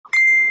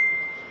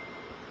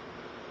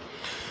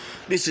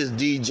This is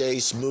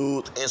DJ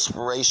Smooth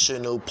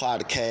Inspirational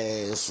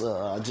Podcast.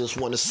 I just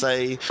want to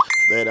say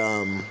that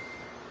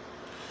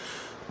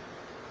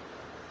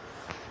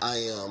I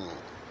am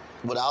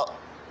without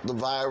the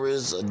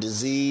virus, a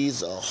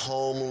disease, or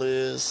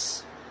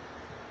homeless.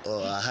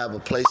 I have a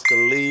place to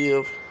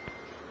live,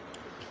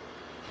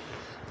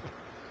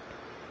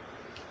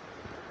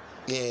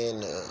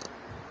 and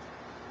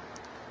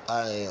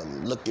I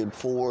am looking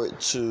forward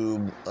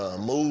to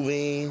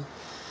moving.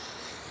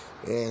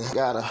 And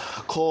got a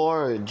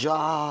car, a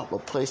job, a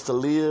place to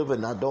live,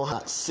 and I don't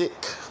have sick.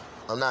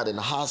 I'm not in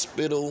the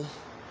hospital.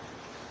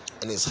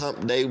 And it's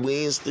Hump Day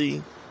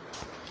Wednesday.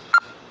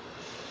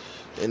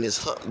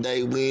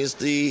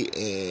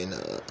 And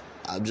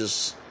I'm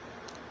just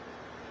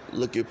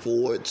looking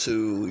forward to,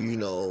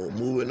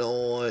 moving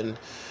on,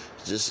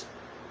 just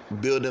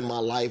building my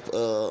life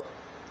up.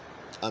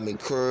 I'm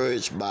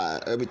encouraged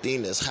by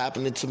everything that's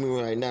happening to me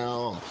right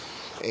now.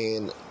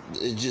 And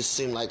it just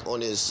seemed like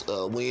on this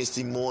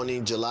Wednesday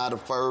morning, July the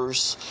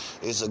 1st,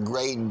 it's a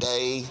great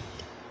day.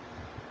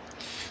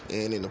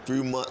 And in a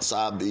few months,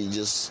 I'll be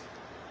just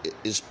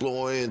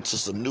exploring to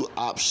some new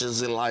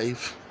options in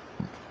life.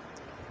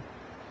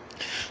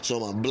 So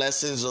my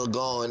blessings are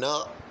going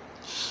up.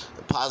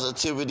 The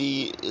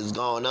positivity is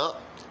going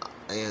up.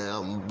 And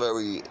I'm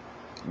very,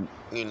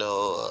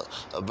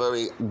 a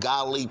very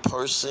godly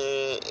person,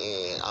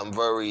 and I'm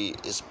very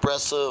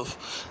expressive.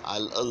 I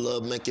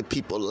love making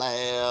people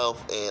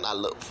laugh, and I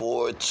look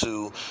forward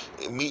to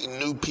meeting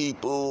new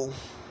people.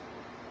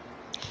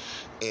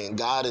 And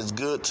God is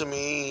good to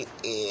me,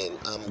 and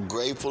I'm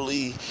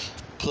gratefully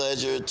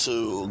pleasured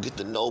to get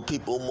to know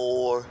people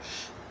more.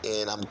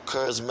 And I'm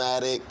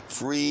charismatic,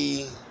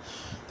 free,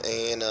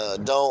 and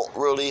don't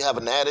really have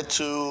an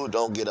attitude.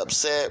 Don't get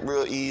upset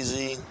real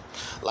easy.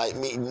 Like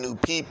meeting new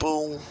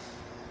people.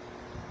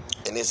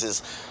 And this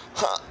is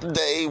Hump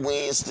Day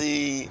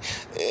Wednesday,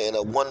 and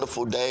a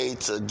wonderful day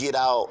to get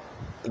out,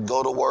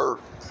 go to work.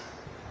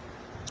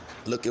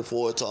 Looking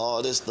forward to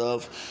all this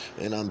stuff,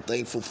 and I'm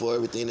thankful for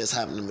everything that's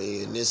happened to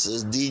me. And this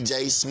is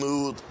DJ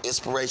Smooth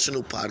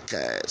Inspirational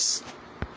Podcast.